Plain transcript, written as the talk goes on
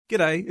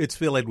G'day, it's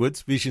Phil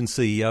Edwards, Vision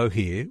CEO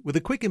here, with a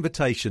quick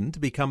invitation to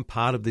become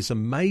part of this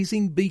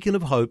amazing beacon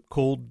of hope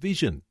called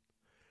Vision.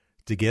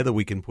 Together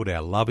we can put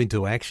our love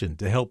into action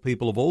to help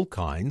people of all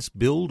kinds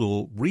build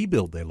or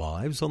rebuild their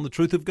lives on the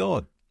truth of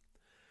God.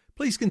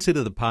 Please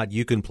consider the part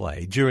you can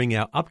play during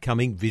our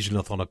upcoming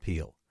Visionathon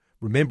appeal,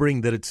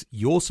 remembering that it's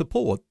your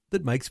support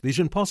that makes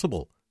Vision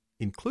possible,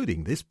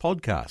 including this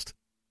podcast.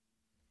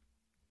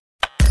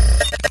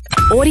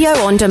 Audio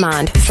on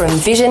demand from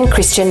Vision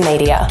Christian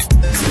Media.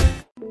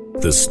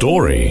 The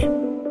story.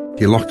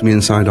 He locked me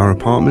inside our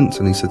apartment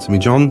and he said to me,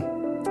 "John,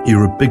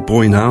 you're a big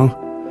boy now.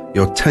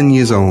 You're 10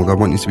 years old. I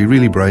want you to be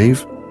really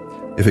brave.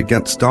 If it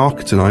gets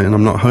dark tonight and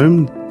I'm not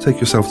home, take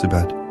yourself to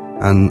bed."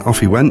 And off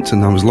he went,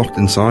 and I was locked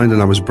inside,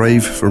 and I was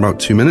brave for about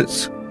 2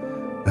 minutes.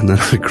 And then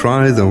I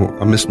cried,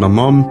 I missed my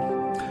mum.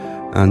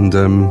 And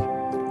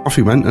off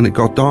he went, and it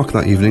got dark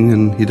that evening,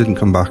 and he didn't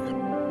come back.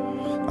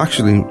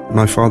 Actually,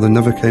 my father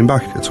never came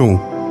back at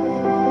all.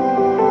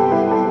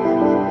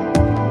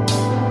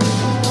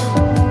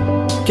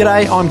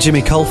 G'day, I'm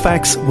Jimmy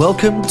Colfax.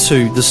 Welcome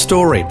to The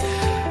Story.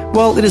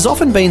 Well, it has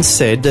often been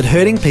said that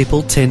hurting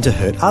people tend to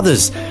hurt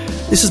others.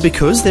 This is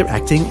because they're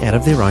acting out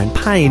of their own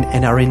pain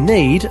and are in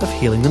need of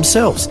healing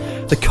themselves,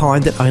 the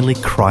kind that only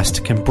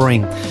Christ can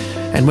bring.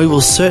 And we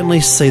will certainly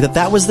see that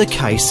that was the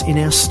case in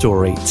our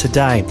story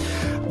today.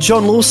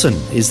 John Lawson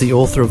is the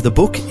author of the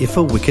book If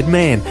a Wicked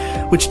Man,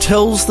 which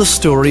tells the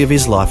story of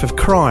his life of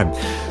crime.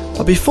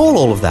 But before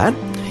all of that,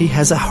 he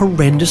has a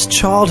horrendous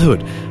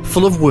childhood,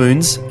 full of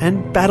wounds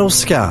and battle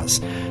scars.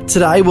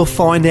 Today we'll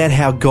find out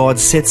how God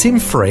sets him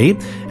free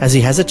as he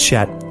has a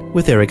chat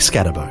with Eric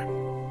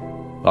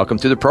Scatterbo. Welcome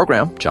to the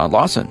program, John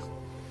Lawson.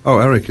 Oh,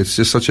 Eric, it's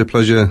just such a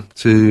pleasure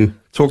to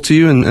talk to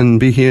you and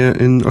be here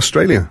in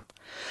Australia.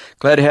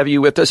 Glad to have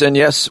you with us. And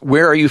yes,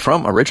 where are you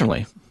from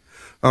originally?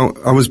 Oh,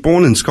 I was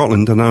born in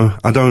Scotland. I know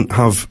I don't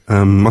have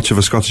much of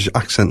a Scottish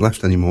accent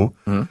left anymore.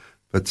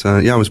 But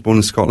I was born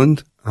in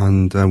Scotland.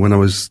 And when I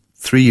was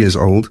 3 years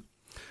old,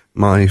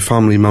 my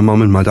family, my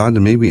mum and my dad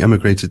and me, we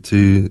emigrated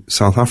to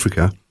South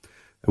Africa.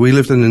 We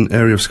lived in an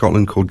area of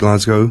Scotland called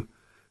Glasgow,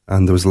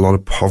 and there was a lot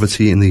of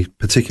poverty in the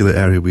particular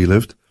area we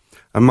lived.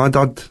 And my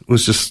dad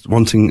was just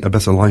wanting a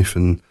better life,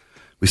 and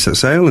we set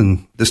sail,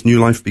 and this new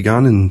life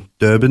began in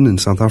Durban in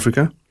South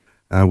Africa,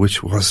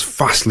 which was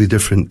vastly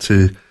different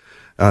to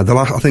I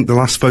think the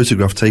last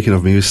photograph taken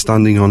of me was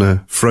standing on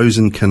a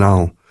frozen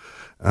canal.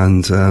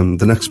 And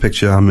the next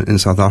picture, I'm in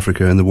South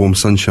Africa in the warm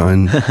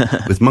sunshine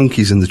with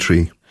monkeys in the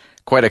tree.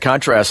 Quite a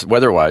contrast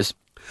weather-wise.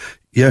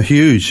 Yeah,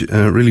 huge.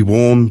 Really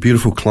warm,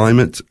 beautiful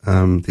climate.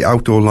 The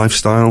outdoor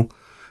lifestyle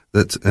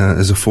that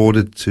is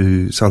afforded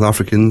to South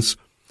Africans.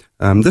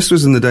 This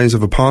was in the days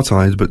of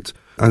apartheid, but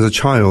as a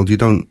child, you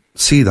don't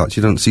see that.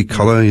 You don't see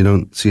colour, you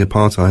don't see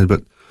apartheid.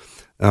 But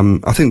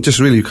I think just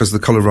really because of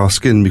the colour of our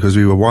skin, because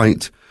we were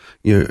white,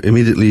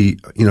 immediately,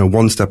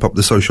 one step up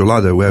the social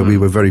ladder where we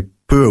were very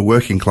poor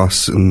working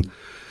class and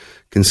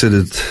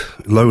considered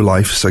low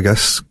lifes, I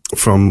guess,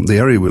 from the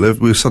area we lived.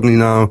 We were suddenly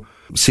now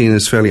seen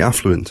as fairly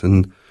affluent.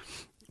 And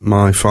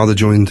my father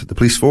joined the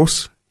police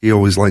force. He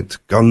always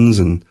liked guns,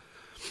 and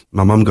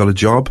my mum got a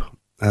job.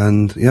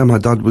 And my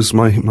dad was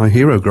my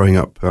hero growing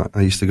up. I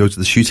used to go to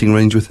the shooting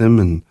range with him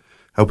and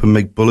help him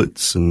make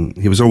bullets. And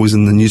he was always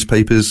in the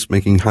newspapers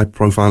making high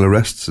profile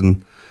arrests.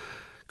 And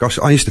gosh,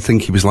 I used to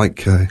think he was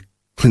like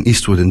Clint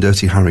Eastwood in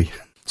Dirty Harry.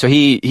 So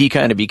he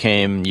kind of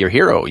became your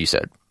hero, you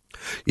said.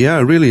 Yeah,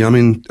 really. I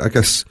mean,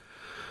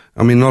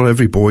 not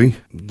every boy,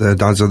 their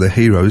dads are their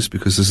heroes,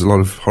 because there's a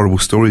lot of horrible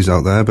stories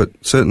out there. But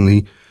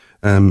certainly,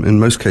 in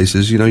most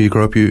cases, you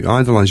grow up, you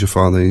idolize your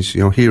father. He's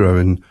your hero,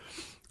 and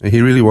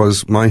he really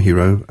was my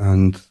hero.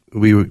 And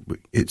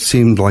it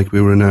seemed like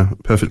we were in a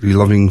perfectly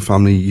loving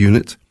family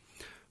unit.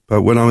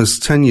 But when I was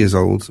 10 years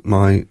old,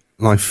 my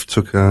life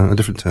took a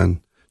different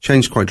turn.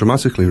 Changed quite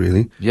dramatically,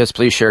 really. Yes,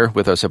 please share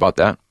with us about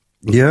that.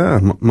 Yeah,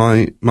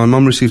 my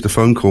mum received a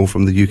phone call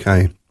from the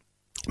UK.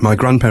 My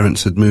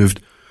grandparents had moved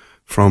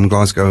from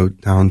Glasgow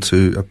down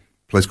to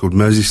a place called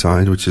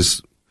Merseyside, which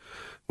is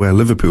where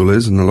Liverpool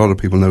is, and a lot of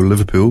people know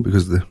Liverpool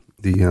because of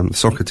the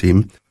soccer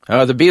team.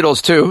 The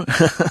Beatles too.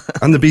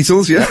 And the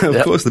Beatles, yeah,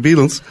 of course, the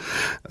Beatles.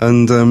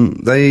 And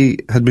they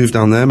had moved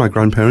down there, my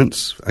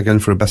grandparents, again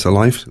for a better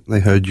life. They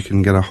heard you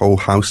can get a whole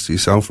house to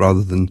yourself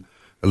rather than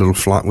a little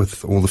flat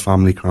with all the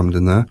family crammed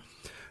in there.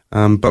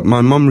 But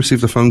my mum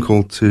received a phone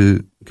call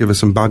to give her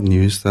some bad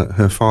news that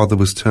her father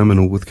was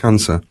terminal with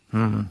cancer.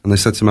 And they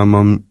said to my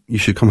mum, "You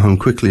should come home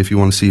quickly if you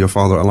want to see your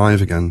father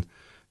alive again.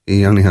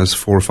 He only has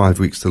 4 or 5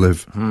 weeks to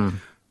live."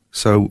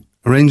 So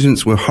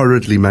arrangements were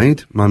hurriedly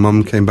made. My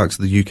mum came back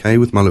to the UK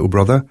with my little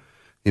brother.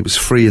 It was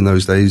free in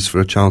those days for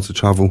a child to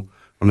travel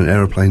on an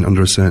aeroplane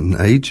under a certain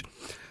age.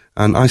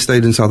 And I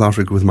stayed in South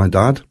Africa with my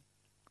dad.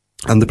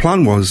 And the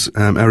plan was,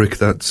 Eric,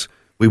 that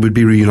we would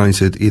be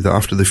reunited either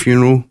after the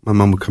funeral, my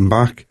mum would come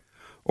back,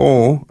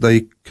 or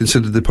they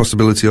considered the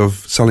possibility of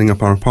selling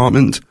up our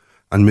apartment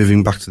and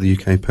moving back to the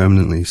UK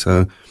permanently.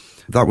 So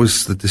that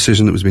was the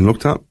decision that was being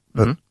looked at.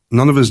 But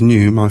none of us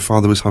knew my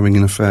father was having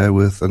an affair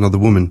with another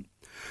woman.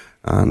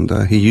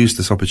 And he used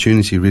this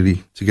opportunity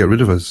really to get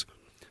rid of us.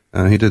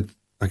 He did,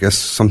 I guess,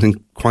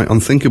 something quite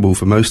unthinkable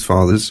for most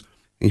fathers.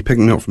 He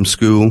picked me up from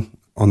school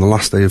on the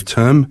last day of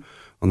term,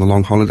 on the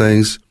long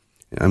holidays,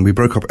 and we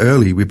broke up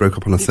early. We broke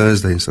up on a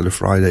Thursday instead of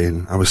Friday,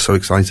 and I was so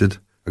excited.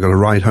 I got a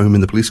ride home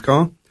in the police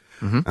car,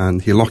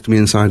 and he locked me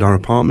inside our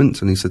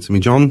apartment, and he said to me,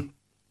 "John,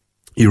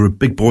 you're a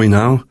big boy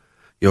now.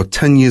 You're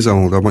 10 years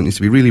old. I want you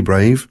to be really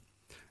brave.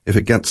 If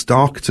it gets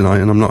dark tonight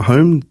and I'm not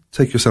home,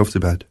 take yourself to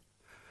bed."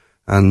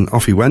 And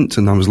off he went,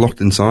 and I was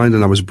locked inside,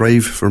 and I was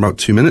brave for about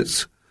 2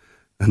 minutes.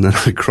 And then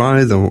I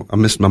cried. I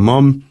missed my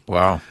mum.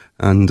 Wow.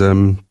 And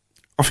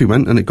off he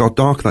went, and it got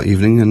dark that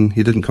evening, and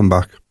he didn't come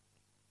back.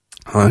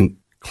 I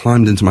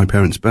climbed into my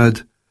parents'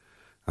 bed.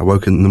 I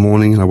woke in the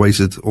morning, and I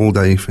waited all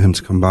day for him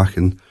to come back.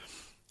 And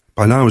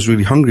by now I was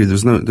really hungry.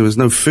 There was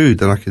no food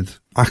that I could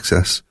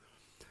access.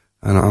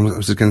 And I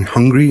was just getting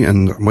hungry,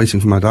 and I'm waiting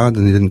for my dad,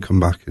 and he didn't come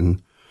back.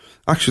 And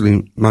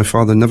actually, my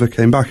father never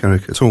came back,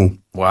 Eric, at all.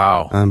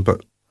 Wow.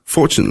 But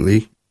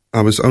fortunately,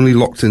 I was only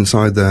locked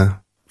inside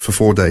there for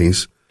 4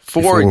 days.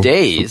 4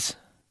 days?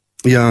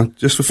 Yeah,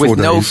 just for 4 days.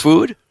 With no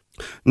food?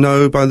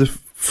 No, by the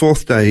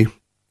fourth day,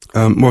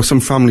 some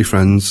family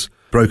friends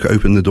broke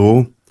open the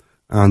door,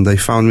 and they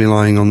found me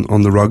lying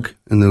on the rug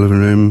in the living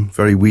room,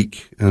 very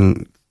weak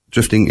and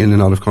drifting in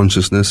and out of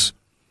consciousness.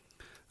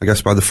 I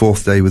guess by the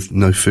fourth day with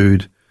no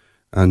food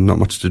and not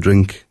much to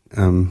drink,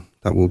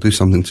 that will do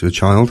something to a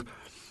child.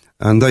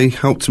 And they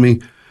helped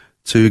me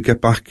to get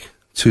back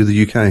to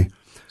the UK.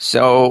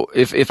 So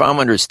if I'm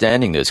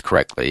understanding this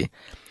correctly,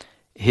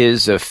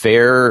 his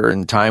affair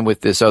and time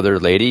with this other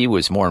lady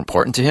was more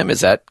important to him?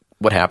 Is that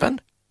what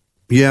happened?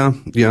 Yeah.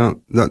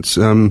 That's.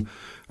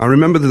 I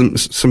remember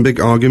some big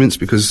arguments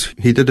because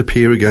he did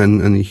appear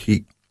again, and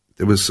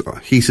there was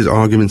heated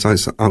arguments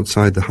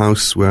outside the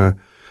house where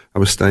I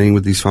was staying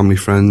with these family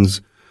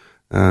friends,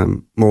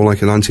 more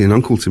like an auntie and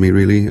uncle to me,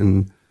 really.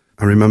 And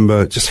I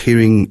remember just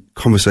hearing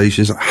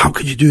conversations like, "How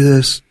could you do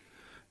this?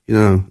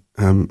 No,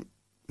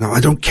 I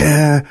don't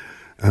care.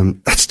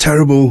 That's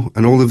terrible,"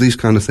 and all of these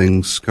kind of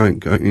things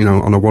going,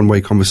 on a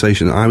one-way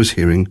conversation that I was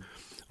hearing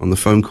on the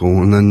phone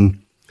call. And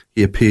then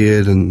he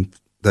appeared, and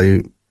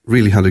they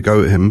really had a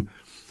go at him,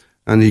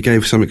 and he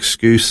gave some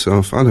excuse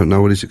of, I don't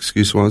know what his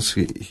excuse was.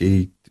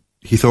 He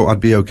thought I'd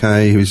be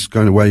okay. He was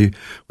going away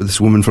with this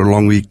woman for a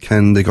long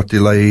weekend. They got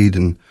delayed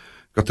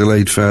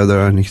further,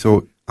 and he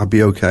thought I'd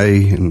be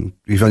okay, and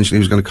eventually he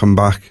was going to come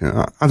back.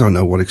 I don't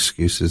know what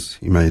excuses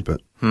he made,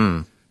 but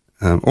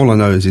all I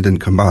know is he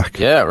didn't come back.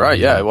 Yeah, right,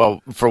 yeah. Well,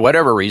 for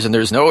whatever reason,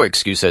 there's no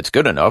excuse that's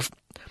good enough.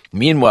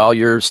 Meanwhile,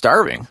 you're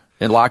starving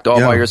and locked all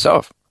by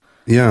yourself.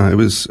 Yeah, it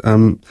was,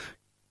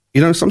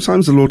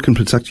 sometimes the Lord can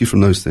protect you from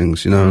those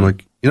things,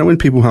 like, when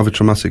people have a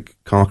traumatic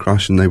car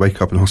crash and they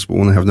wake up in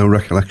hospital and they have no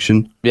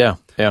recollection. Yeah.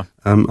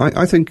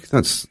 I think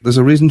there's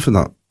a reason for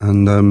that.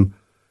 And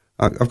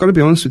I've got to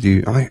be honest with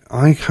you,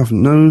 I have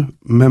no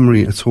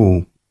memory at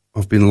all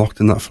of being locked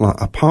in that flat,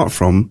 apart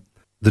from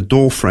the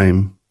door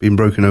frame being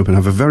broken open. I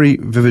have a very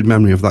vivid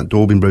memory of that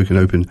door being broken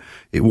open.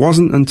 It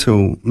wasn't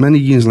until many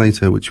years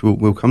later, which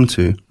we'll come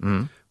to,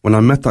 when I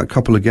met that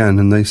couple again,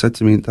 and they said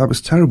to me, "That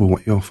was terrible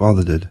what your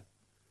father did."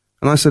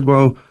 And I said,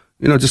 well,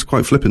 just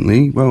quite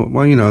flippantly, well,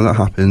 that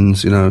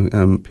happens,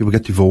 people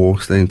get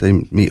divorced, they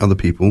meet other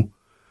people.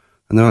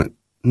 And they're like,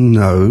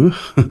 no,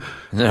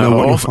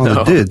 what your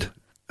father did.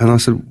 And I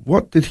said,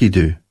 what did he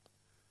do?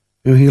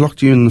 He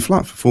locked you in the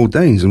flat for 4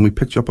 days, and we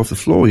picked you up off the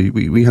floor.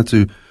 We had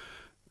to,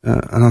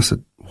 and I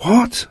said,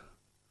 what?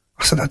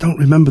 I said, I don't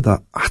remember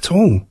that at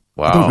all.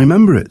 Wow. I don't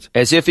remember it.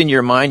 As if in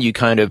your mind you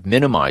kind of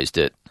minimized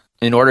it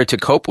in order to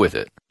cope with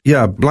it.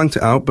 Yeah, blanked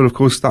it out, but of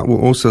course that will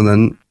also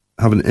then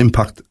have an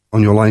impact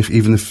on your life,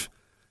 even if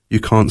you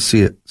can't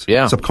see it.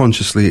 Yeah.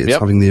 Subconsciously, it's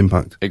having the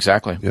impact.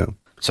 Exactly. Yeah.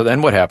 So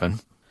then what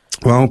happened?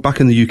 Well,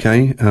 back in the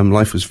UK,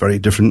 life was very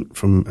different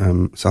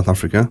from South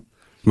Africa.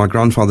 My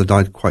grandfather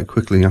died quite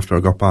quickly after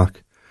I got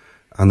back.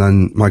 And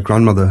then my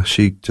grandmother,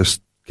 she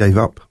just gave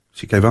up.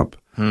 She gave up.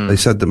 They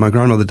said that my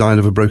grandmother died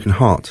of a broken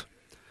heart.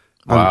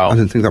 Wow. I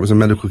didn't think that was a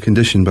medical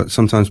condition, but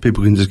sometimes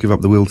people can just give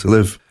up the will to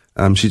live.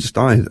 She just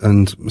died.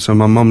 And so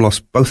my mum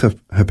lost both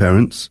her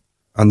parents.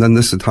 And then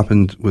this had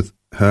happened with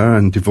her,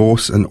 and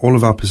divorce, and all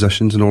of our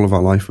possessions and all of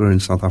our life were in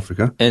South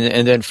Africa.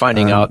 And then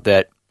finding out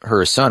that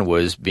her son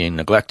was being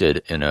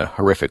neglected in a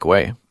horrific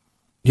way.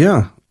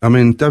 Yeah. I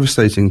mean,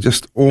 devastating.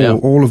 Just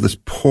all of this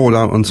poured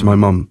out onto my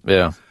mum.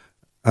 Yeah.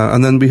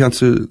 And then we had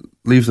to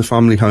leave the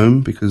family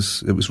home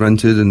because it was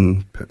rented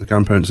and the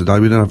grandparents had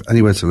died. We didn't have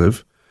anywhere to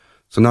live.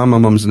 So now my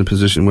mum's in a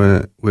position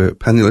where we're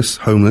penniless,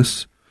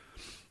 homeless.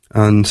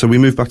 And so we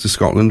moved back to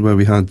Scotland, where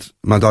we had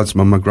my dad's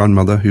mum, my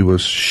grandmother, who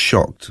was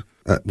shocked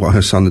at what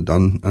her son had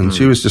done. And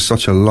she was just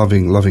such a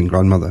loving, loving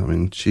grandmother. I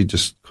mean, she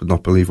just could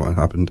not believe what had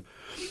happened.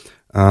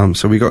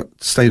 So we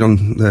stayed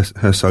on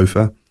her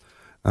sofa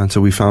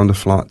until we found a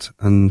flat,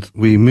 and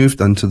we moved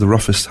then to the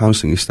roughest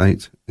housing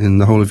estate in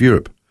the whole of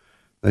Europe.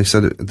 They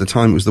said at the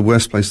time it was the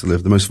worst place to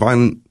live, the most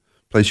violent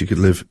place you could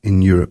live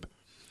in Europe.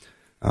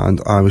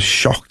 And I was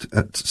shocked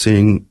at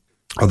seeing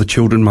other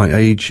children my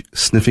age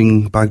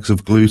sniffing bags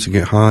of glue to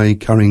get high,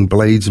 carrying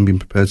blades and being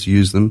prepared to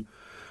use them.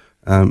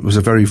 It was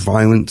a very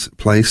violent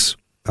place.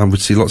 I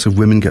would see lots of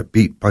women get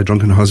beat by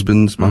drunken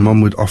husbands. My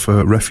mum would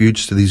offer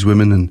refuge to these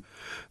women, and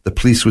the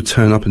police would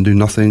turn up and do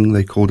nothing.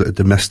 They called it a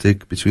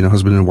domestic between a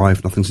husband and a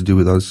wife, nothing to do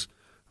with us.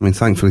 I mean,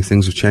 thankfully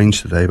things have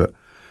changed today, but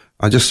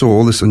I just saw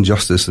all this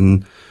injustice,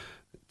 and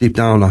deep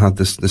down I had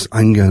this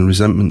anger and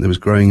resentment that was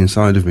growing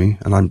inside of me,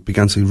 and I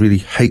began to really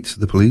hate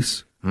the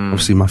police.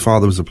 Obviously my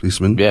father was a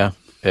policeman. Yeah.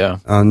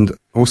 And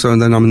also,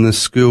 and then I'm in this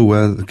school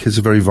where the kids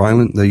are very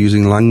violent. They're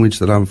using language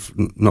that I've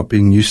not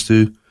been used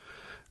to,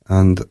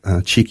 and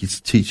cheeky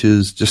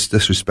teachers, just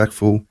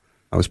disrespectful.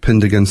 I was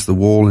pinned against the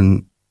wall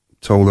and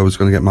told I was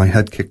going to get my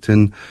head kicked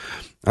in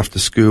after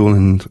school,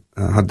 and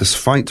had this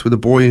fight with a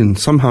boy, and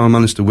somehow I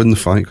managed to win the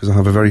fight because I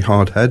have a very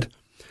hard head.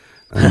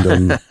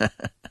 And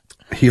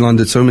he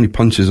landed so many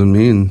punches on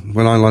me, and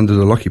when I landed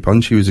a lucky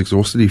punch, he was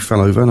exhausted, he fell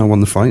over, and I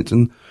won the fight.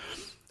 And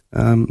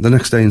the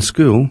next day in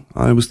school,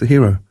 I was the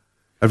hero.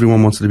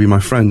 Everyone wanted to be my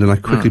friend, and I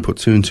quickly put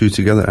two and two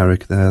together,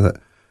 Eric, there, that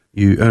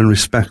you earn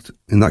respect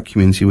in that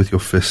community with your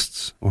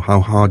fists, or how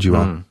hard you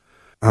are.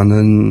 And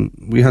then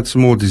we had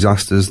some more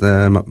disasters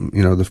there.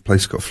 You know, the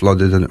place got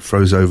flooded and it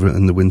froze over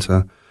in the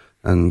winter,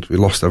 and we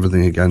lost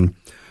everything again.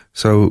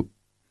 So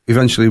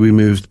eventually we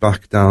moved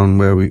back down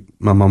where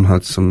my mum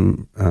had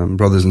some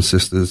brothers and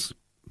sisters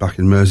back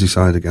in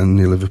Merseyside again,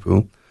 near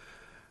Liverpool.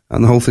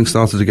 And the whole thing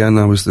started again.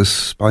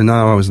 By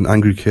now I was an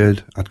angry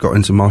kid. I'd got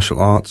into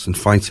martial arts and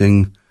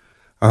fighting.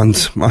 And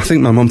I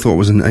think my mum thought I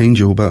was an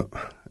angel, but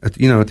at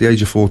the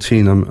age of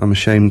 14, I'm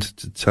ashamed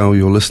to tell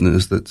your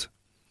listeners that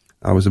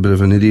I was a bit of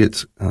an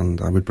idiot,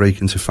 and I would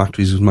break into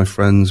factories with my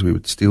friends. We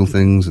would steal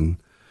things, and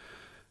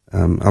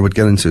I would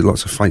get into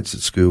lots of fights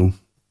at school.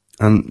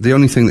 And the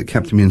only thing that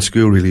kept me in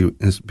school really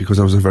is because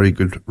I was a very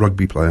good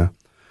rugby player,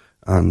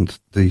 and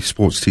the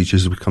sports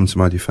teachers would come to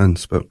my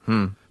defence. But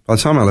by the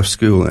time I left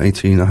school at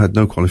 18, I had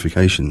no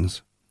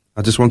qualifications.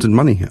 I just wanted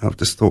money. I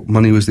just thought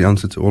money was the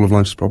answer to all of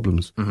life's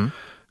problems.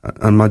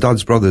 And my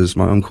dad's brothers,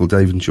 my uncle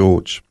Dave and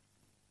George,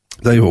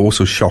 they were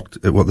also shocked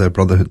at what their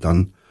brother had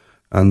done.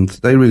 And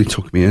they really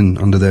took me in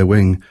under their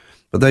wing.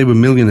 But they were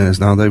millionaires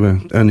now. They were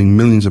earning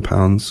millions of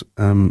pounds.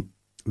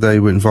 They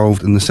were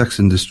involved in the sex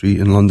industry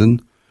in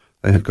London.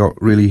 They had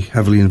got really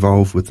heavily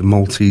involved with the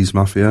Maltese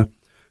mafia.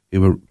 They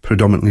were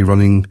predominantly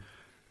running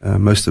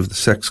most of the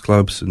sex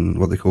clubs and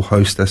what they call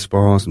hostess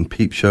bars and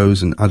peep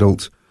shows and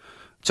adult.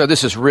 So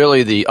this is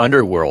really the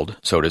underworld,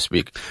 so to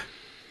speak.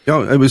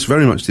 Yeah, it was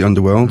very much the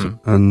underworld,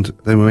 and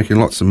they were making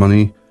lots of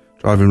money,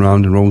 driving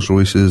around in Rolls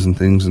Royces and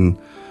things, and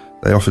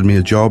they offered me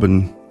a job,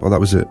 and well, that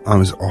was it. I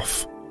was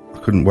off. I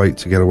couldn't wait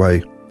to get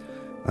away.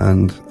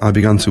 And I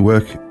began to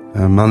work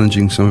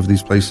managing some of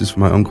these places for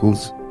my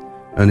uncles,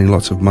 earning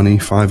lots of money,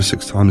 5 or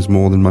 6 times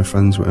more than my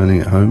friends were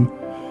earning at home.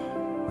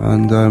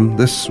 And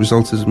this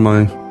resulted in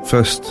my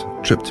first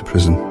trip to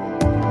prison.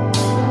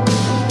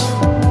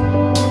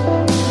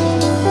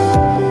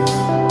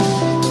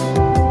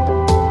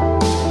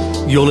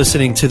 You're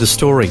listening to The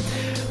Story.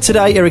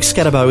 Today, Eric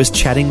Scatterbo is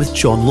chatting with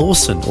John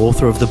Lawson,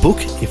 author of the book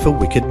If a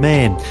Wicked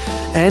Man.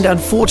 And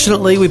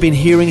unfortunately, we've been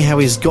hearing how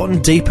he's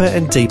gotten deeper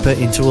and deeper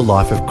into a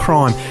life of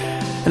crime.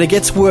 And it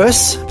gets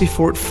worse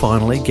before it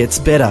finally gets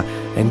better,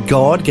 and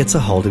God gets a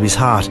hold of his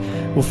heart.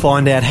 We'll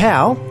find out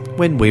how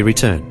when we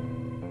return.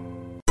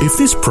 If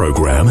this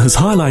program has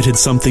highlighted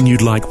something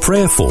you'd like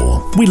prayer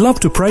for, we'd love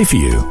to pray for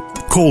you.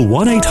 Call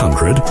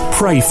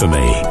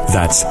 1-800-PRAY-FOR-ME.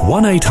 That's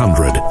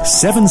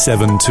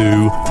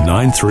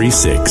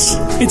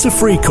 1-800-772-936. It's a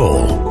free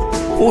call.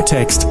 Or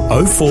text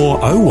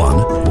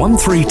 0401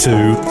 132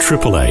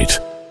 888.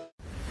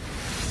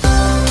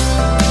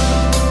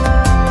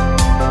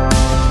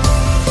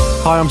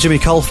 Hi, I'm Jimmy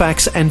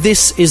Colfax, and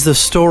this is The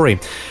Story.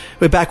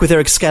 We're back with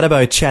Eric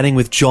Scatterbo chatting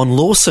with John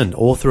Lawson,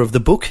 author of the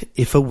book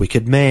If a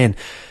Wicked Man.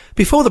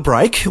 Before the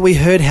break, we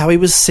heard how he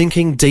was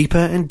sinking deeper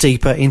and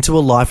deeper into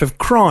a life of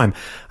crime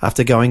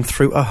after going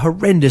through a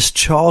horrendous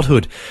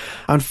childhood.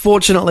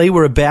 Unfortunately,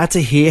 we're about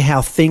to hear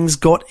how things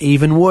got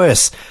even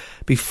worse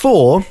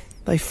before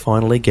they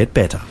finally get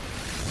better.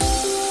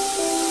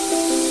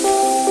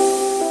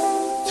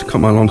 To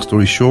cut my long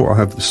story short, I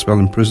have this spell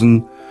in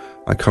prison.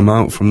 I come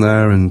out from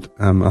there, and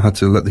I had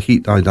to let the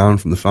heat die down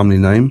from the family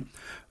name.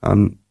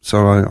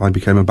 So I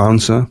became a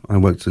bouncer. I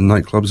worked in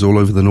nightclubs all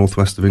over the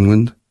northwest of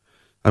England.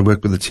 I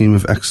worked with a team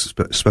of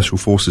ex-Special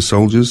Forces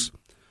soldiers,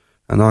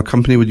 and our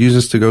company would use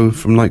us to go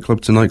from nightclub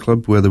to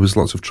nightclub where there was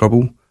lots of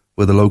trouble,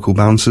 where the local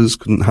bouncers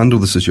couldn't handle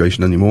the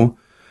situation anymore,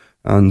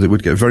 and it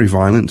would get very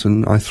violent,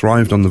 and I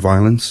thrived on the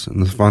violence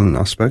and the violent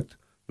aspect.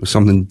 There was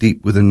something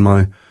deep within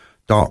my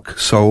dark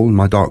soul,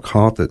 my dark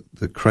heart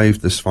that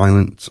craved this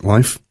violent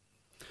life.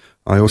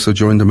 I also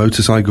joined a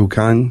motorcycle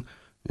gang,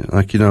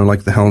 like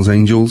the Hells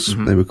Angels.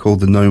 They were called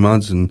the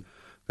Nomads, and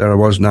there I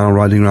was now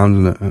riding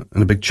around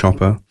in a big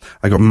chopper.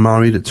 I got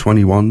married at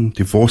 21,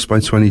 divorced by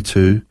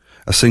 22,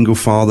 a single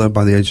father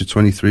by the age of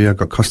 23. I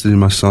got custody of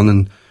my son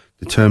and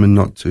determined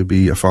not to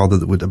be a father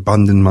that would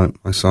abandon my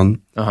son.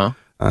 But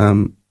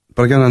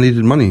again, I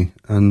needed money.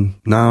 And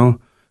now,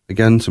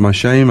 again, to my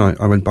shame,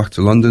 I went back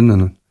to London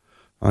and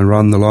I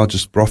ran the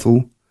largest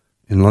brothel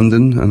in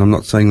London. And I'm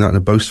not saying that in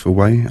a boastful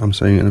way. I'm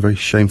saying it in a very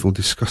shameful,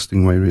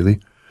 disgusting way, really.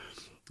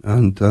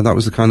 And that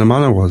was the kind of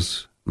man I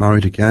was.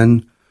 Married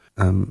again,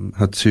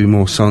 had 2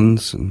 more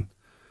sons. And,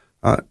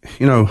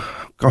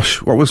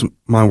 gosh, what was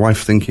my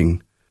wife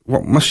thinking?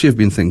 What must she have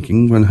been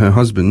thinking when her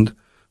husband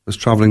was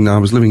travelling now? I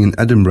was living in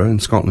Edinburgh in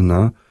Scotland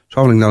now,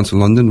 travelling down to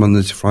London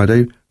Monday to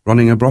Friday,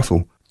 running a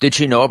brothel. Did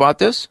she know about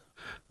this?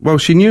 Well,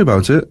 she knew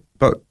about it,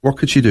 but what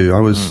could she do? I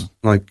was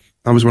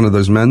one of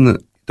those men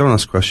that don't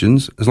ask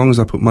questions. As long as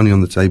I put money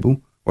on the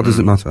table, what does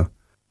it matter?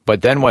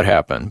 But then what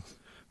happened?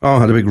 Oh, I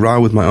had a big row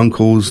with my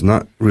uncles, and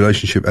that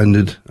relationship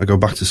ended. I go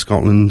back to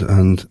Scotland,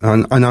 and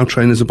I now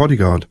train as a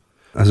bodyguard.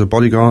 As a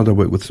bodyguard, I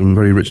work with some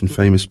very rich and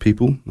famous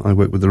people. I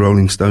worked with the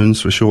Rolling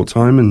Stones for a short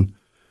time, and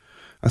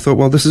I thought,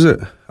 well, this is it.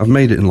 I've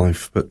made it in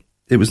life. But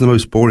it was the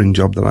most boring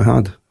job that I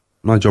had.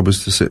 My job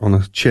was to sit on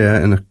a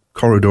chair in a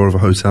corridor of a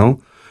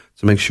hotel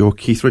to make sure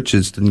Keith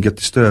Richards didn't get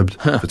disturbed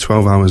for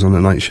 12 hours on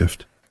a night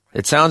shift.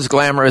 It sounds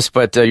glamorous,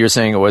 but you're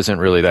saying it wasn't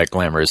really that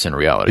glamorous in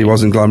reality. It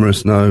wasn't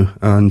glamorous, no.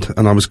 And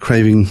I was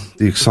craving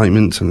the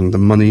excitement and the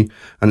money.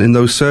 And in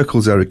those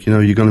circles, Eric,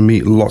 you're going to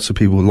meet lots of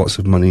people with lots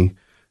of money,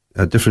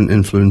 different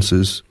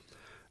influences.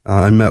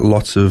 I met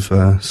lots of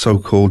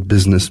so-called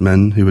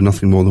businessmen who were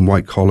nothing more than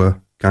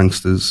white-collar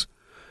gangsters,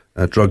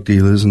 drug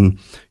dealers. And,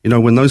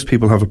 when those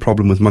people have a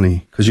problem with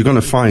money, because you're going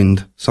to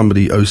find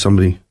somebody owes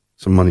somebody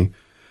some money.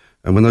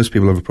 And when those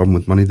people have a problem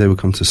with money, they will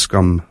come to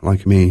scum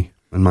like me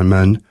and my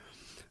men.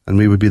 And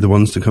we would be the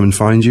ones to come and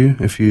find you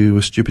if you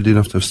were stupid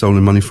enough to have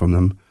stolen money from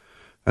them.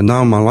 And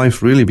now my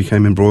life really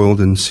became embroiled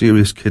in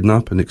serious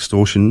kidnap and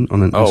extortion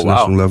on an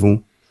international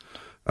level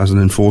as an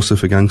enforcer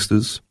for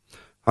gangsters.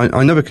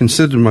 I never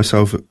considered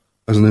myself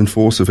as an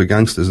enforcer for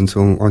gangsters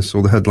until I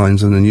saw the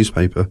headlines in the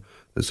newspaper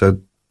that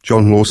said,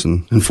 John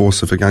Lawson,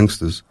 enforcer for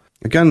gangsters.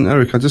 Again,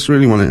 Eric, I just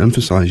really want to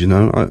emphasize,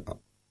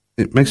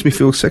 it makes me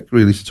feel sick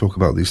really to talk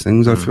about these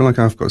things. I feel like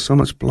I've got so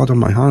much blood on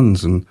my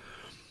hands and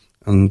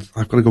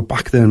I've got to go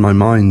back there in my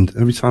mind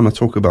every time I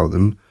talk about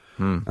them.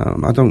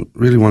 I don't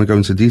really want to go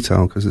into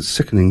detail because it's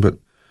sickening, but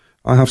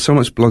I have so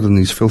much blood on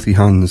these filthy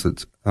hands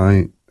that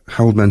I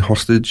held men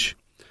hostage,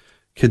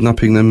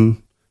 kidnapping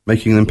them,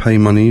 making them pay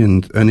money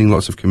and earning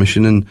lots of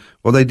commission. And,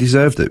 well, they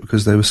deserved it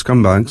because they were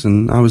scumbags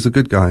and I was the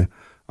good guy.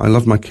 I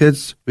loved my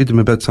kids, read them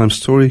a bedtime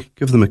story,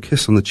 give them a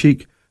kiss on the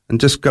cheek, and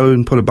just go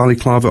and put a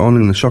balaclava on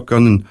and a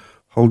shotgun and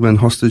hold men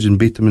hostage and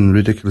beat them in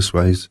ridiculous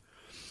ways.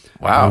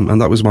 Wow. And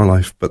that was my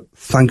life. But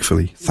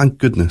thankfully, thank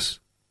goodness,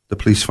 the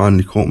police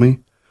finally caught me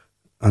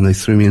and they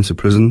threw me into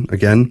prison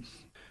again.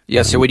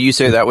 Yeah, so would you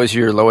say that was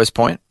your lowest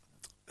point?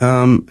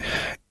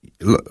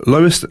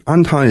 Lowest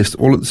and highest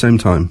all at the same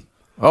time.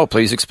 Oh,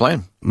 please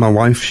explain. My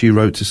wife, she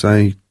wrote to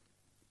say,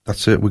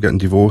 that's it, we're getting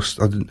divorced.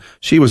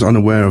 She was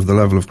unaware of the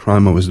level of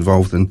crime I was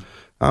involved in.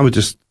 I would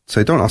just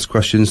say, don't ask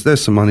questions.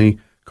 There's some money.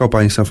 Go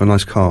buy yourself a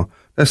nice car.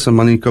 There's some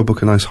money. Go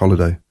book a nice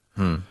holiday.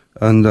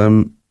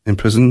 And in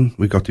prison,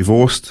 we got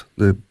divorced.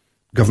 The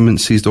government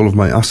seized all of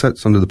my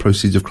assets under the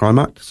Proceeds of Crime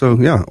Act. So,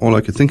 yeah, all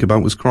I could think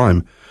about was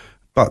crime.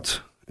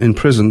 But in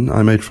prison,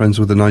 I made friends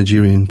with a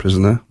Nigerian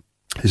prisoner.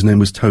 His name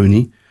was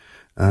Tony.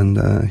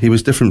 And he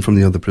was different from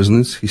the other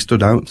prisoners. He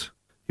stood out.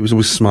 He was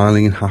always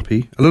smiling and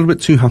happy. A little bit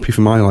too happy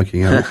for my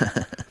liking, Eric.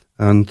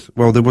 And,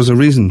 well, there was a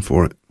reason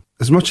for it.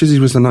 As much as he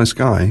was a nice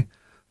guy,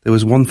 there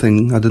was one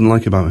thing I didn't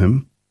like about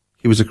him.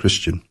 He was a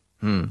Christian.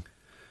 And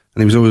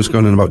he was always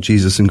going on about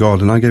Jesus and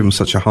God. And I gave him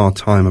such a hard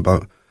time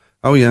about,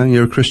 oh, yeah,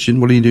 you're a Christian.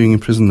 What are you doing in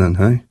prison then,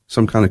 hey?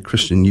 Some kind of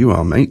Christian you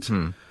are, mate.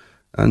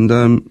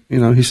 And,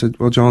 he said,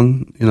 well,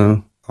 John,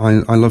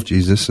 I love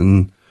Jesus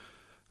and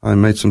I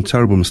made some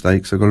terrible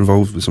mistakes. I got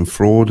involved with some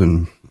fraud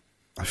and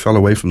I fell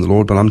away from the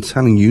Lord. But I'm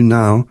telling you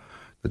now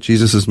that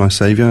Jesus is my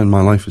Savior and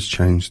my life has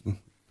changed. And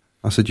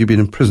I said, you've been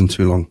in prison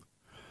too long.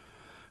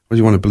 What do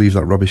you want to believe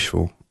that rubbish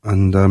for?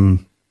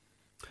 And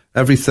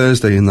every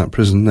Thursday in that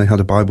prison, they had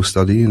a Bible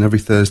study. And every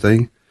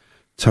Thursday,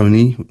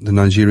 Tony, the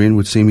Nigerian,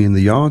 would see me in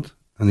the yard.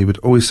 And he would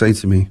always say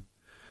to me,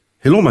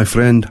 hello, my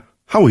friend,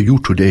 how are you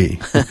today?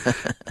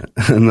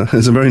 And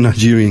it's a very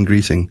Nigerian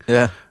greeting.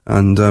 Yeah.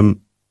 And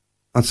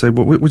I'd say,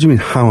 well, what do you mean,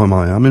 how am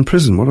I? I'm in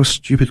prison. What a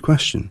stupid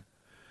question.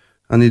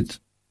 And he'd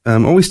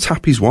always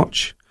tap his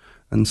watch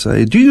and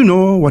say, do you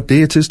know what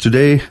day it is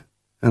today?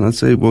 And I'd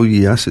say, well,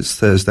 yes, it's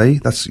Thursday.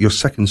 That's your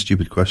second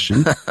stupid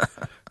question.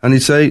 And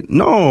he'd say,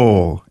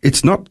 no,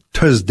 it's not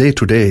Thursday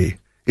today.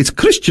 It's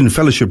Christian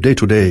Fellowship Day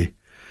today.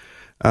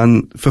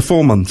 And for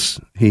 4 months,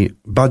 he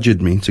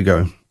badgered me to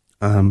go.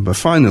 But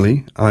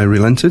finally, I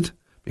relented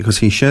because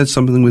he shared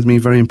something with me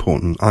very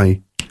important.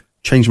 I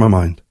changed my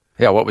mind.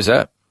 Yeah, what was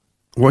that?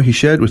 What he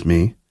shared with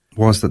me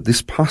was that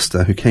this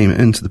pastor who came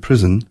into the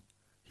prison,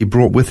 he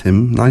brought with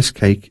him nice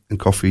cake and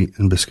coffee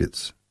and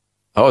biscuits.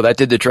 Oh, that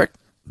did the trick?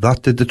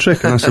 That did the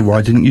trick. And I said,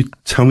 why didn't you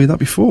tell me that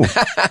before?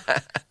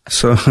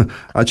 So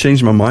I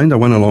changed my mind. I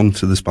went along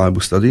to this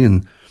Bible study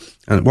and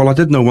well, I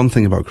did know one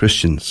thing about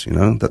Christians,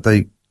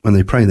 that when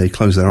they pray, they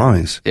close their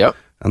eyes. Yep.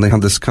 And they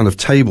had this kind of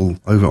table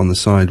over on the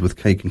side with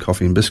cake and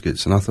coffee and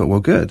biscuits. And I thought, well,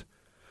 good.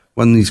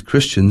 when these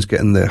Christians get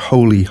in their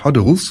holy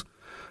huddles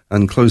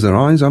and close their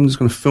eyes, I'm just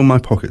going to fill my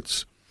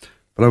pockets.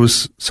 But I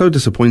was so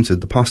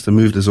disappointed. The pastor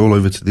moved us all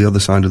over to the other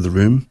side of the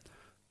room.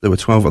 There were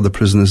 12 other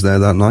prisoners there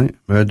that night,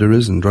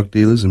 murderers and drug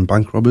dealers and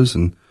bank robbers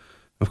and,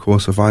 of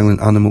course, a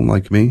violent animal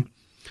like me.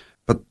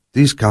 But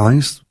these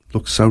guys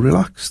looked so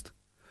relaxed.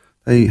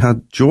 They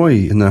had joy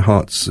in their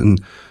hearts,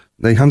 and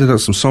they handed out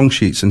some song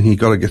sheets, and he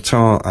got a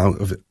guitar out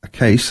of a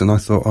case, and I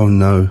thought, oh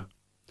no,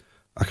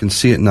 I can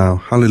see it now.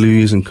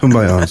 Hallelujahs and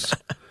kumbayas.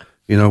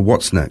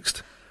 What's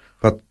next?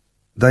 But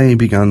they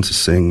began to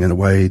sing in a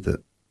way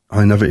that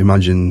I never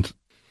imagined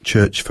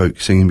church folk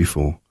singing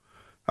before.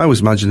 I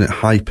always imagined it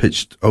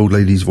high-pitched old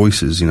ladies'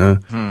 voices,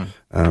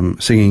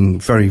 singing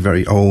very,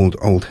 very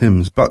old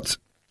hymns. But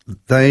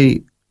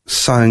they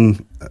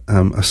sang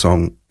a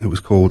song. It was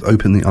called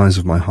 "Open the Eyes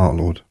of My Heart,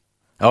 Lord."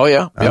 Oh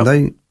yeah,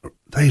 and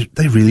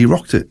they really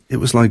rocked it. It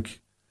was like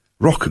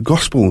rock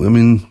gospel. I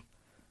mean,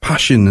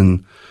 passion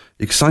and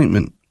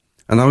excitement.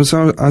 And as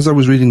I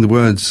was reading the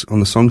words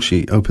on the song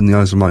sheet, "Open the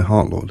Eyes of My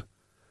Heart, Lord,"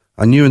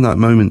 I knew in that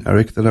moment,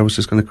 Eric, that I was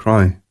just going to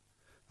cry.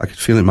 I could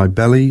feel it in my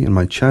belly, in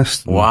my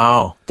chest.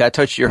 Wow, that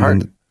touched your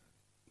heart.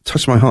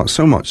 Touched my heart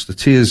so much. The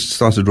tears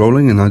started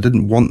rolling, and I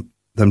didn't want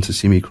them to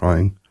see me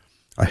crying.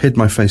 I hid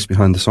my face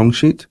behind the song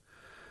sheet,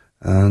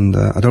 and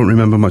I don't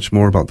remember much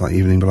more about that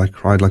evening, but I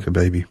cried like a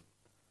baby.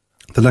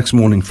 The next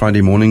morning,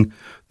 Friday morning,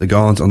 the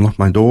guards unlocked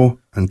my door,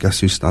 and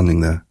guess who's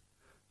standing there?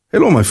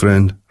 "Hello, my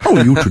friend. How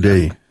are you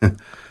today?"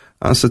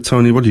 I said,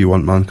 "Tony, what do you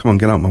want, man? Come on,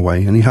 get out my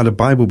way." And he had a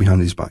Bible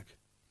behind his back.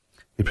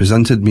 He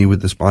presented me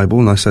with this Bible,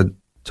 and I said,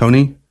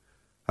 "Tony,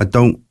 I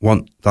don't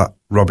want that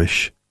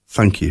rubbish.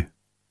 Thank you."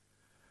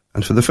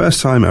 And for the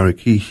first time, Eric,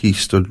 he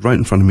stood right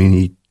in front of me, and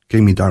he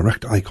gave me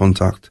direct eye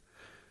contact.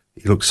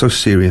 He looked so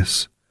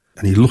serious,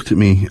 and he looked at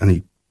me, and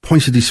he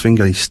pointed his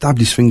finger, he stabbed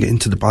his finger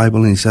into the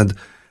Bible, and he said,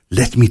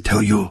 "Let me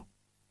tell you,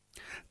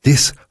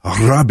 this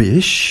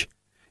rubbish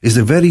is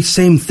the very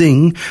same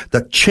thing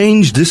that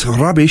changed this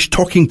rubbish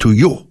talking to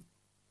you."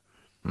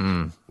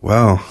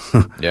 Wow.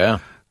 Yeah.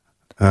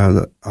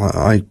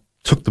 I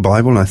took the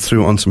Bible and I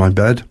threw it onto my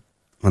bed.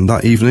 And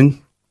that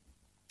evening,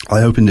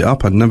 I opened it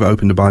up. I'd never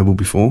opened a Bible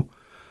before.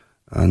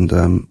 And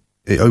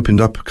it opened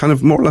up kind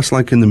of more or less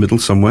like in the middle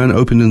somewhere, and it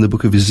opened in the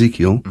book of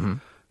Ezekiel. Mm-hmm.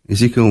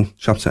 Ezekiel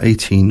chapter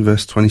 18,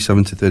 verse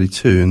 27 to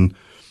 32.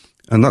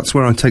 And that's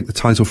where I take the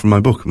title from my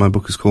book. My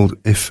book is called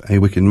If a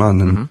Wicked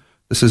Man. And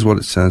this is what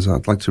it says.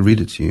 I'd like to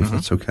read it to you, if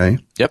that's okay.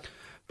 Yep.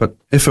 "But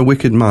if a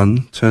wicked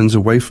man turns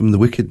away from the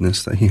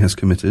wickedness that he has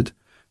committed,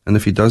 and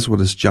if he does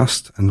what is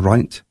just and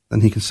right,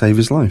 then he can save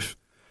his life.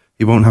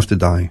 He won't have to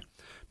die.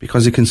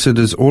 Because he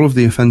considers all of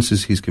the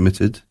offences he's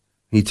committed,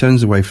 he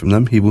turns away from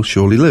them, he will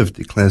surely live,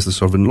 declares the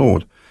sovereign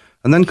Lord."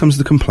 And then comes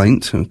the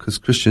complaint, because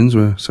Christians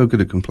were so good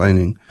at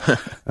complaining.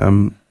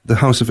 The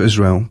house of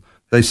Israel,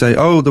 they say,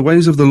 "Oh, the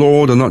ways of the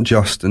Lord are not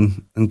just,"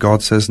 and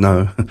God says,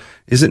 "No.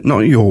 Is it not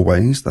your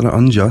ways that are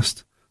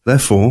unjust?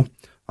 Therefore,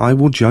 I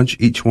will judge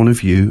each one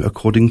of you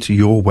according to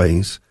your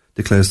ways,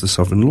 declares the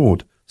sovereign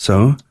Lord.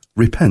 So,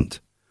 repent.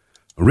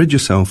 Rid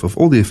yourself of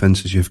all the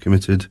offences you have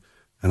committed,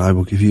 and I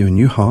will give you a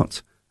new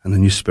heart and a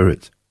new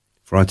spirit.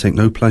 For I take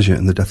no pleasure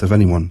in the death of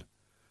anyone,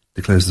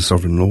 declares the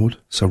sovereign Lord.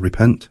 So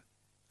repent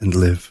and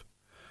live."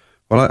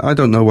 Well, I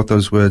don't know what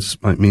those words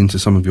might mean to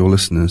some of your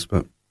listeners,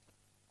 but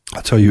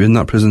I tell you, in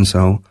that prison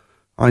cell,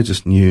 I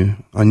just knew.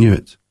 I knew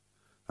it.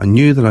 I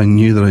knew that I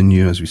knew that I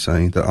knew, as we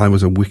say, that I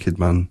was a wicked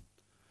man.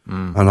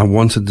 And I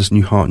wanted this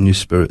new heart and new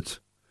spirit.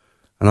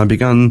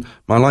 And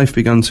my life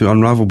began to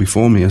unravel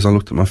before me as I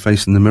looked at my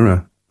face in the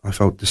mirror. I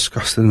felt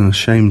disgusted and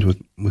ashamed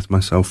with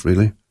myself,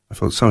 really. I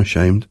felt so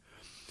ashamed.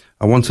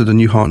 I wanted a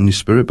new heart and new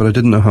spirit, but I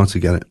didn't know how to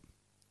get it.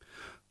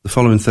 The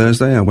following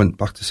Thursday, I went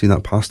back to see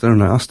that pastor,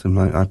 and I asked him,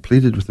 I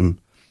pleaded with him,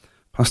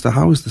 "Pastor,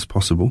 how is this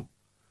possible?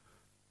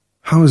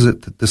 How is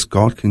it that this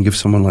God can give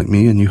someone like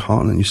me a new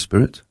heart and a new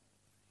spirit?"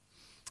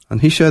 And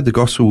he shared the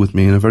gospel with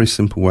me in a very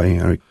simple way,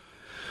 Eric.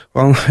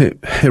 Well,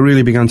 it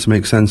really began to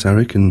make sense,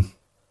 Eric, and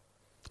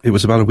it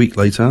was about a week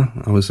later.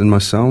 I was in my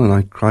cell, and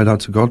I cried out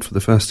to God for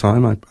the first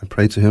time. I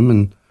prayed to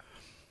him,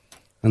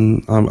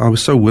 and I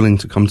was so willing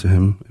to come to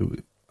him.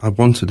 I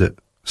wanted it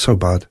so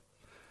bad.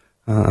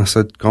 I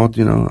said, "God,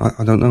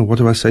 I don't know. What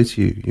do I say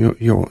to you?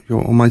 You're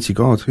Almighty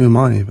God. Who am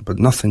I? But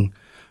nothing.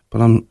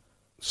 But I'm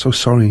so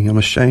sorry. I'm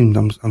ashamed.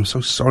 I'm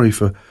so sorry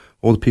for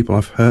all the people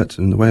I've hurt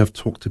and the way I've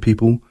talked to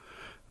people."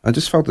 I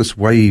just felt this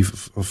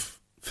wave of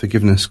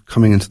forgiveness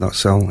coming into that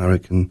cell,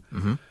 Eric, and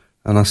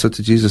I said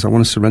to Jesus, "I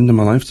want to surrender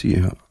my life to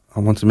you. I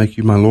want to make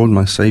you my Lord,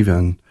 my Saviour."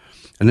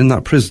 And in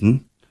that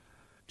prison,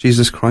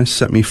 Jesus Christ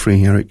set me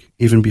free, Eric,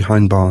 even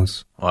behind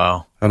bars.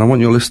 Wow. And I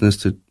want your listeners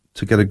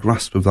to get a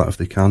grasp of that if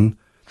they can.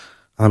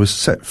 I was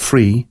set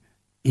free,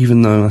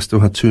 even though I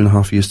still had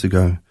 2.5 years to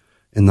go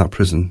in that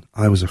prison.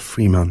 I was a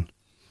free man.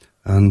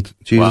 And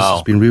Jesus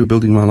has been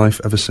rebuilding my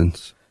life ever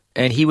since.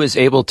 And he was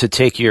able to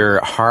take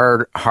your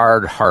hard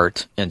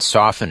heart and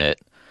soften it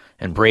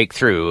and break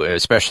through,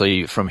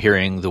 especially from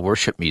hearing the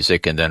worship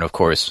music and then, of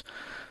course,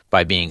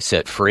 by being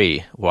set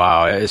free.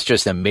 Wow, it's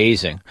just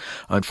amazing.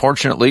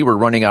 Unfortunately, we're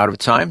running out of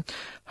time.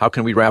 How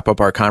can we wrap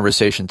up our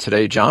conversation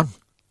today, John?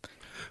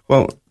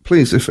 Well,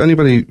 please, if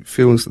anybody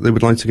feels that they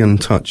would like to get in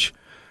touch,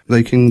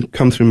 they can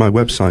come through my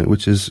website,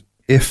 which is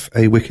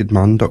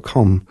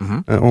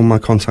ifawickedman.com. All my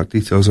contact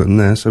details are in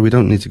there, so we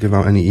don't need to give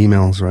out any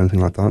emails or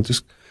anything like that.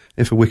 Just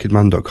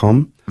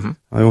ifawickedman.com.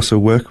 I also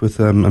work with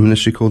a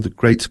ministry called the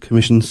Great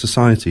Commission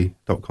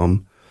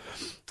Society.com.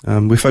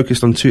 We're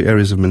focused on two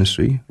areas of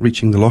ministry: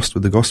 reaching the lost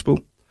with the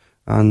gospel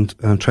and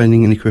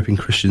training and equipping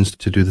Christians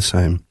to do the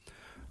same.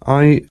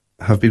 I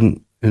have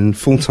been in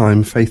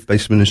full-time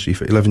faith-based ministry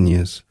for 11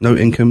 years. No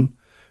income,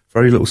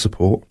 very little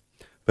support.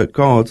 But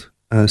God,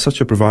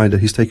 such a provider,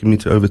 He's taken me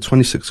to over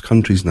 26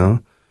 countries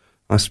now.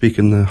 I speak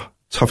in the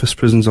toughest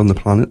prisons on the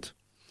planet.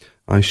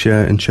 I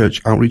share in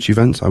church outreach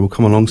events. I will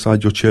come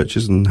alongside your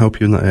churches and help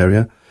you in that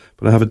area.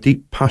 But I have a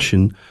deep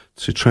passion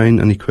to train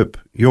and equip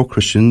your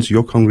Christians,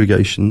 your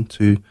congregation,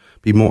 to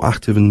be more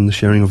active in the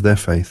sharing of their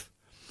faith.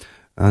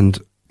 And,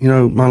 you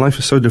know, my life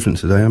is so different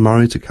today. I'm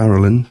married to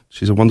Carolyn.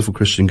 She's a wonderful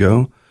Christian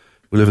girl.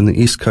 We live in the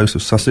east coast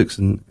of Sussex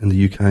in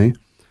the UK.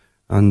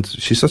 And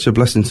she's such a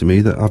blessing to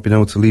me that I've been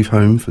able to leave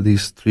home for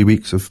these 3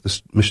 weeks of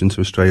this mission to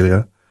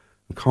Australia.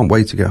 I can't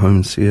wait to get home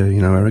and see her,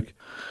 you know, Eric.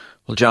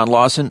 Well, John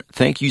Lawson,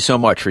 thank you so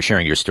much for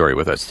sharing your story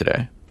with us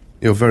today.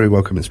 You're very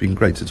welcome. It's been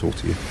great to talk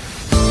to you.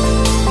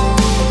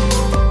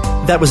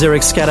 That was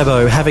Eric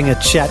Scatterbo having a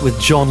chat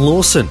with John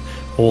Lawson,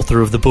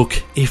 author of the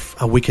book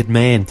If a Wicked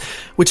Man,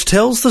 which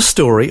tells the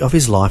story of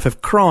his life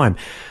of crime,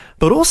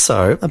 but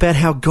also about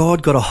how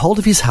God got a hold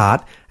of his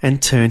heart and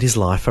turned his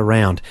life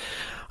around.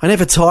 I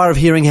never tire of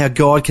hearing how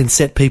God can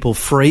set people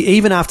free,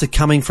 even after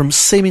coming from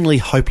seemingly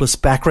hopeless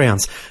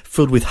backgrounds,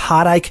 filled with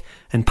heartache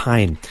and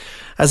pain.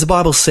 As the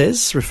Bible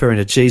says, referring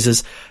to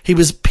Jesus, he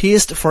was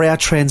pierced for our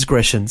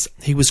transgressions.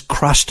 He was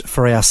crushed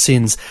for our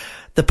sins.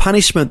 The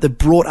punishment that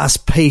brought us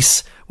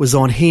peace was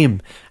on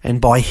him, and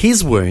by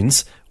his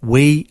wounds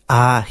we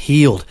are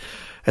healed.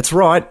 That's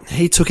right,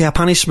 he took our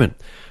punishment,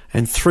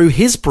 and through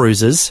his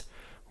bruises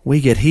we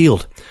get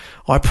healed.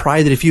 I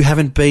pray that if you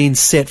haven't been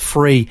set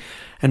free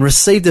and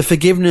received the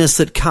forgiveness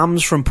that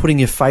comes from putting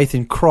your faith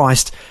in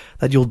Christ,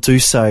 that you'll do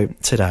so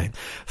today.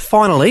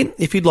 Finally,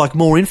 if you'd like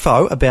more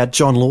info about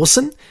John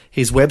Lawson,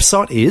 his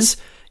website is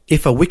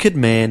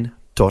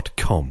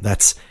ifawickedman.com.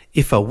 That's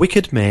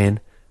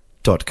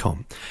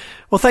ifawickedman.com.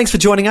 Well, thanks for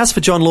joining us for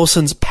John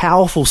Lawson's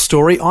powerful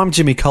story. I'm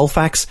Jimmy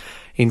Colfax,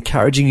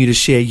 encouraging you to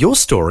share your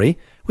story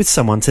with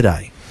someone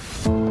today.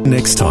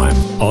 Next time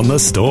on The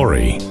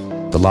Story.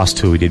 The last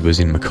tour we did was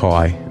in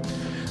Mackay.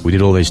 We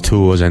did all these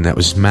tours, and that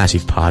was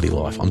massive party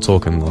life. I'm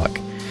talking like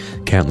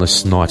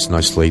countless nights, no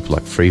sleep,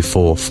 like 3,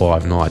 4,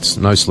 5 nights,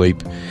 no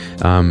sleep,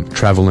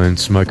 travelling,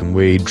 smoking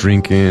weed,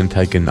 drinking,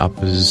 taking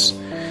uppers.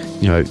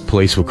 You know,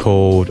 police were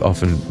called,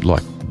 often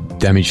like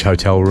damaged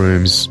hotel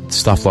rooms,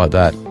 stuff like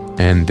that.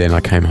 And then I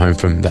came home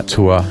from that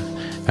tour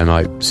and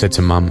I said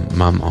to Mum,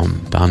 I'm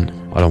done.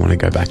 I don't want to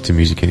go back to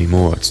music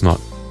anymore. It's not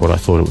what I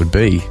thought it would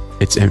be.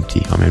 It's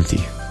empty. I'm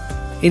empty.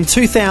 In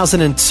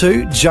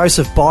 2002,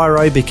 Joseph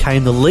Biro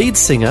became the lead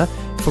singer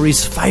for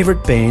his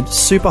favourite band,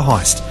 Super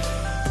Heist.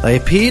 They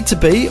appeared to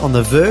be on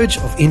the verge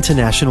of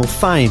international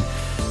fame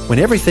when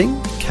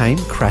everything came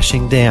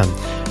crashing down.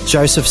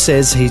 Joseph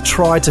says he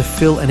tried to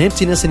fill an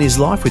emptiness in his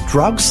life with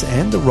drugs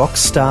and the rock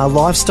star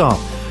lifestyle.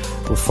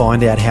 We'll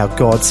find out how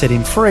God set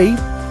him free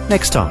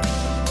next time.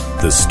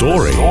 The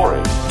Story.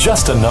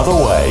 Just another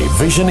way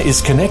Vision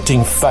is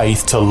connecting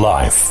faith to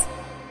life.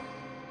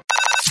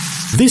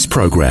 This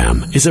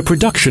program is a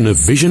production of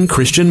Vision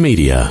Christian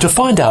Media. To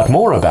find out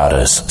more about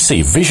us,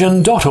 see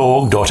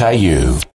vision.org.au.